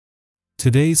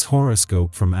Today's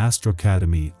horoscope from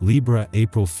Astrocademy, Libra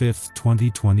April 5,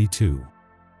 2022.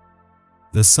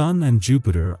 The Sun and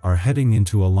Jupiter are heading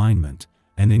into alignment,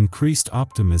 and increased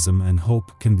optimism and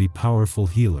hope can be powerful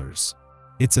healers.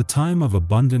 It's a time of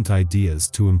abundant ideas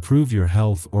to improve your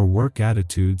health or work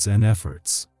attitudes and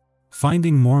efforts.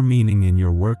 Finding more meaning in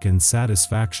your work and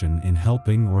satisfaction in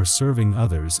helping or serving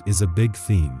others is a big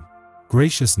theme.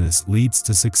 Graciousness leads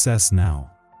to success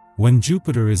now. When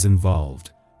Jupiter is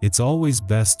involved, it's always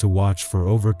best to watch for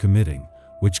overcommitting,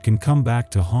 which can come back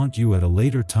to haunt you at a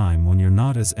later time when you're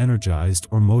not as energized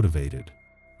or motivated.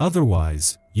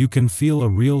 Otherwise, you can feel a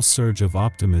real surge of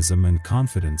optimism and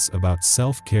confidence about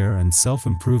self-care and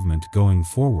self-improvement going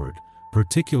forward,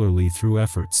 particularly through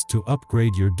efforts to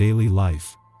upgrade your daily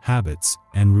life, habits,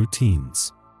 and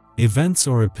routines. Events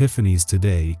or epiphanies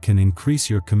today can increase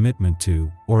your commitment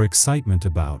to, or excitement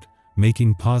about,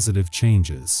 making positive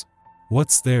changes.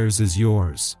 What's theirs is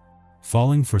yours.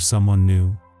 Falling for someone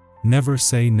new? Never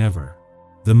say never.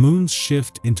 The moon's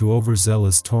shift into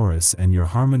overzealous Taurus and your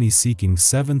harmony-seeking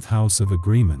 7th house of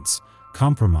agreements,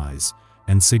 compromise,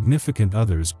 and significant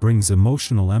others brings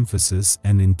emotional emphasis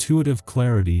and intuitive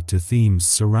clarity to themes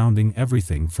surrounding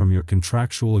everything from your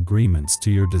contractual agreements to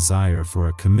your desire for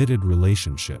a committed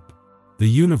relationship. The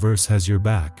universe has your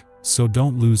back, so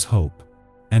don't lose hope.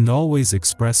 And always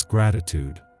express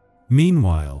gratitude.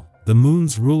 Meanwhile, the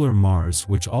moon's ruler Mars,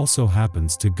 which also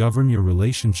happens to govern your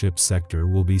relationship sector,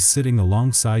 will be sitting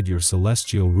alongside your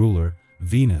celestial ruler,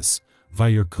 Venus, via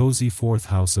your cozy 4th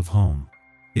house of home.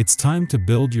 It's time to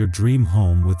build your dream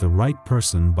home with the right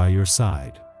person by your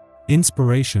side.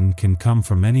 Inspiration can come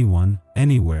from anyone,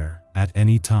 anywhere, at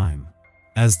any time.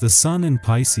 As the Sun in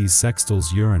Pisces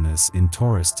sextiles Uranus in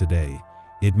Taurus today,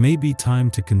 it may be time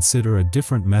to consider a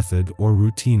different method or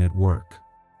routine at work.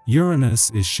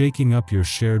 Uranus is shaking up your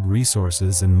shared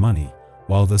resources and money,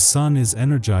 while the Sun is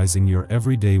energizing your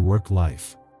everyday work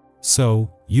life.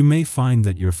 So, you may find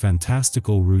that your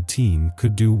fantastical routine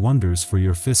could do wonders for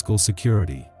your fiscal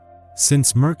security.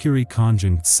 Since Mercury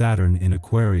conjunct Saturn in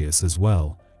Aquarius as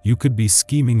well, you could be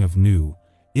scheming of new,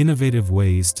 innovative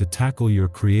ways to tackle your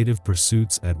creative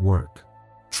pursuits at work.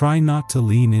 Try not to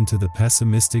lean into the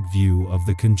pessimistic view of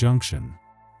the conjunction.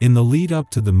 In the lead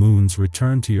up to the moon's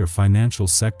return to your financial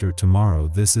sector tomorrow,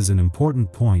 this is an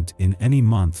important point in any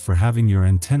month for having your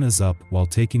antennas up while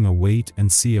taking a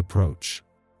wait-and-see approach.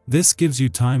 This gives you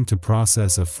time to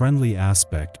process a friendly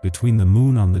aspect between the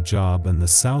moon on the job and the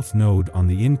south node on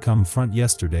the income front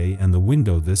yesterday, and the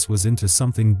window this was into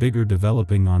something bigger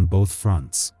developing on both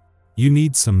fronts. You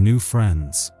need some new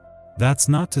friends. That's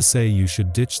not to say you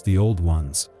should ditch the old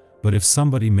ones, but if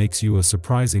somebody makes you a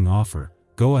surprising offer,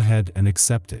 go ahead and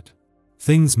accept it.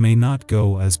 Things may not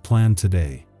go as planned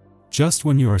today. Just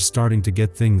when you are starting to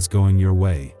get things going your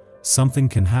way, something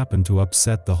can happen to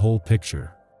upset the whole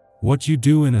picture. What you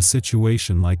do in a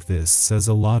situation like this says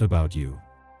a lot about you.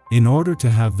 In order to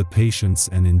have the patience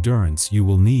and endurance you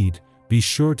will need, be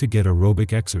sure to get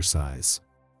aerobic exercise.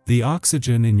 The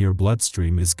oxygen in your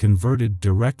bloodstream is converted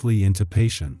directly into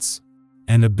patience.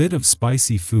 And a bit of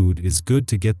spicy food is good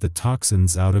to get the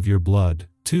toxins out of your blood,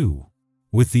 too.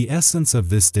 With the essence of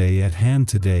this day at hand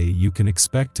today, you can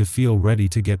expect to feel ready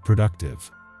to get productive.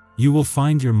 You will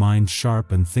find your mind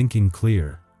sharp and thinking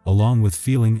clear, along with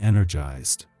feeling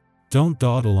energized. Don't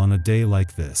dawdle on a day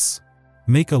like this.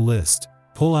 Make a list,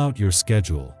 pull out your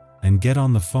schedule, and get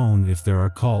on the phone if there are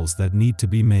calls that need to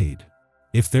be made.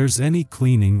 If there's any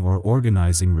cleaning or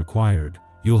organizing required,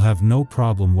 you'll have no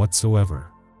problem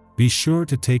whatsoever. Be sure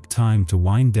to take time to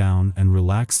wind down and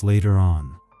relax later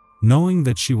on, knowing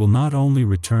that she will not only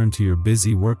return to your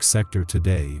busy work sector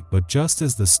today, but just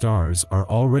as the stars are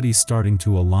already starting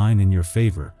to align in your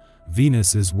favor,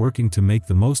 Venus is working to make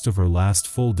the most of her last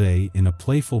full day in a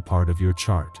playful part of your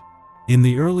chart. In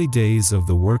the early days of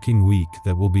the working week,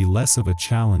 that will be less of a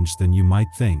challenge than you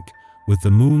might think, with the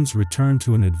moon's return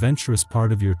to an adventurous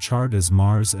part of your chart as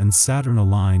Mars and Saturn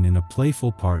align in a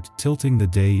playful part, tilting the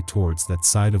day towards that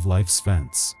side of life's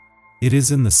fence. It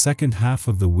is in the second half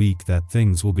of the week that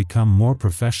things will become more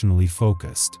professionally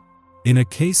focused. In a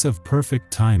case of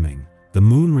perfect timing, the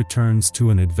moon returns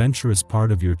to an adventurous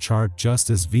part of your chart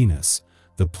just as Venus,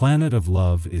 the planet of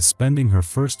love, is spending her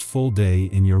first full day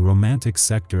in your romantic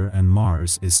sector, and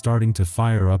Mars is starting to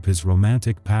fire up his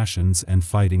romantic passions and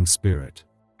fighting spirit.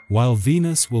 While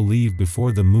Venus will leave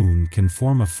before the moon can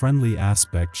form a friendly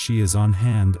aspect, she is on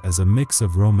hand as a mix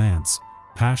of romance,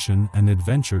 passion, and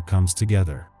adventure comes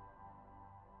together.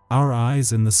 Our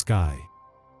eyes in the sky.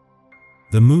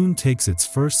 The moon takes its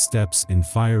first steps in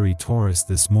fiery Taurus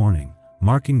this morning,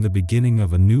 marking the beginning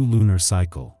of a new lunar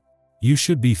cycle. You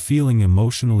should be feeling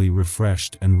emotionally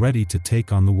refreshed and ready to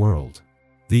take on the world.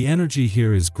 The energy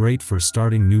here is great for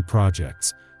starting new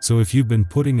projects, so if you've been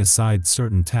putting aside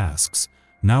certain tasks,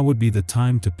 now would be the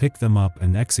time to pick them up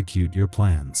and execute your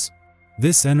plans.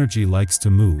 This energy likes to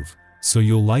move, so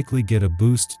you'll likely get a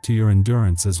boost to your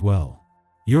endurance as well.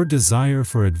 Your desire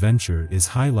for adventure is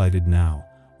highlighted now,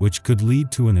 which could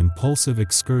lead to an impulsive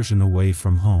excursion away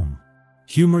from home.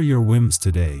 Humor your whims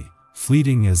today,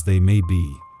 fleeting as they may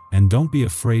be, and don't be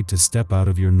afraid to step out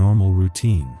of your normal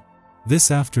routine.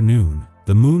 This afternoon,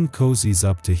 the moon cozies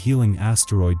up to healing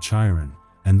asteroid Chiron,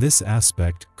 and this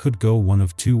aspect could go one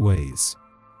of two ways.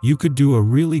 You could do a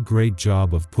really great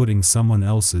job of putting someone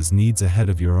else's needs ahead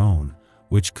of your own,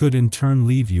 which could in turn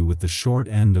leave you with the short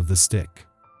end of the stick.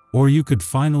 Or you could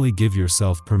finally give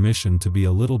yourself permission to be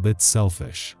a little bit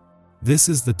selfish. This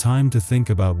is the time to think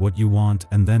about what you want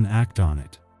and then act on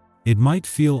it. It might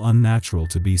feel unnatural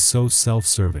to be so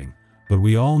self-serving, but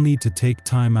we all need to take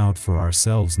time out for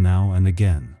ourselves now and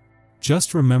again.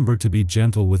 Just remember to be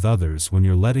gentle with others when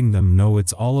you're letting them know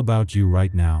it's all about you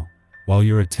right now. While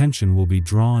your attention will be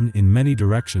drawn in many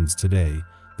directions today,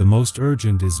 the most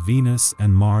urgent is Venus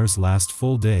and Mars' last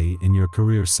full day in your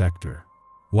career sector.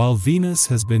 While Venus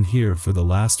has been here for the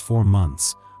last 4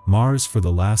 months, Mars for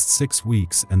the last 6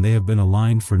 weeks, and they have been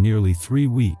aligned for nearly 3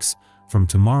 weeks, from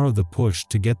tomorrow the push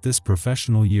to get this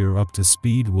professional year up to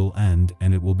speed will end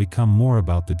and it will become more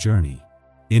about the journey.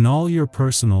 In all your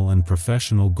personal and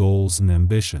professional goals and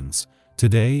ambitions,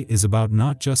 today is about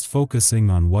not just focusing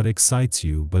on what excites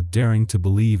you but daring to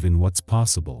believe in what's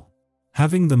possible.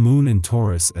 Having the moon in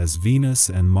Taurus as Venus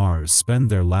and Mars spend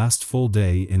their last full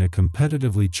day in a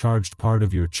competitively charged part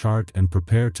of your chart and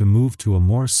prepare to move to a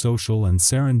more social and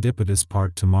serendipitous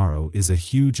part tomorrow is a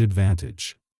huge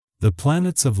advantage. The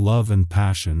planets of love and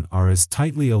passion are as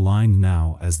tightly aligned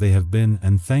now as they have been,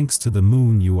 and thanks to the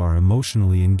moon you are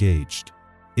emotionally engaged.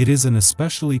 It is an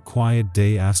especially quiet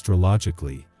day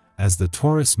astrologically, as the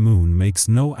Taurus moon makes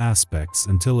no aspects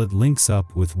until it links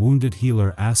up with wounded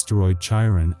healer asteroid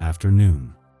Chiron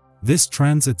afternoon. This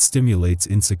transit stimulates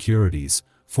insecurities,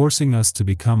 forcing us to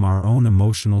become our own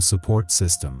emotional support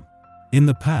system. In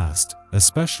the past,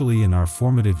 especially in our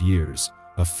formative years,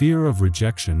 a fear of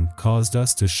rejection caused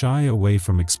us to shy away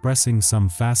from expressing some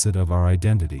facet of our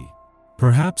identity.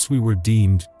 Perhaps we were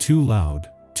deemed too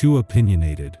loud, too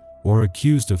opinionated, or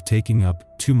accused of taking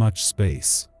up too much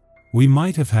space. We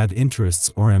might have had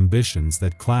interests or ambitions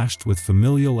that clashed with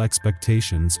familial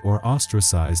expectations or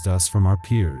ostracized us from our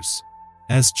peers.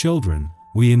 As children,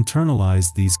 we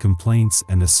internalized these complaints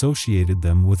and associated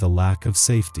them with a lack of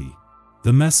safety.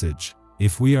 The message: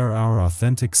 if we are our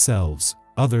authentic selves,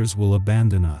 others will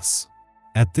abandon us.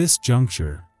 At this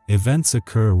juncture, events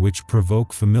occur which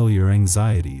provoke familiar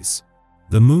anxieties.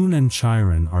 The moon and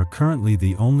Chiron are currently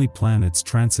the only planets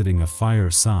transiting a fire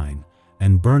sign,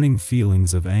 and burning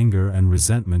feelings of anger and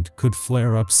resentment could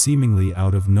flare up seemingly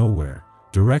out of nowhere,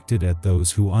 directed at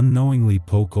those who unknowingly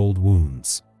poke old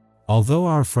wounds. Although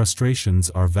our frustrations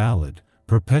are valid,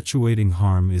 perpetuating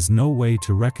harm is no way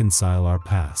to reconcile our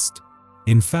past.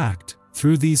 In fact,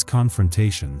 through these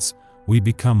confrontations, we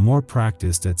become more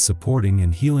practiced at supporting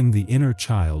and healing the inner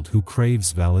child who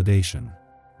craves validation.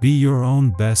 Be your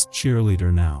own best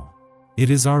cheerleader now.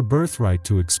 It is our birthright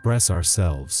to express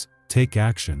ourselves, take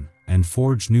action, and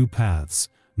forge new paths,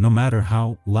 no matter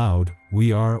how loud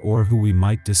we are or who we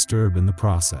might disturb in the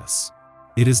process.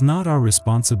 It is not our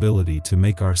responsibility to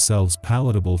make ourselves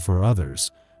palatable for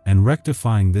others, and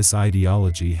rectifying this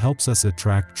ideology helps us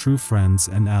attract true friends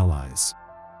and allies.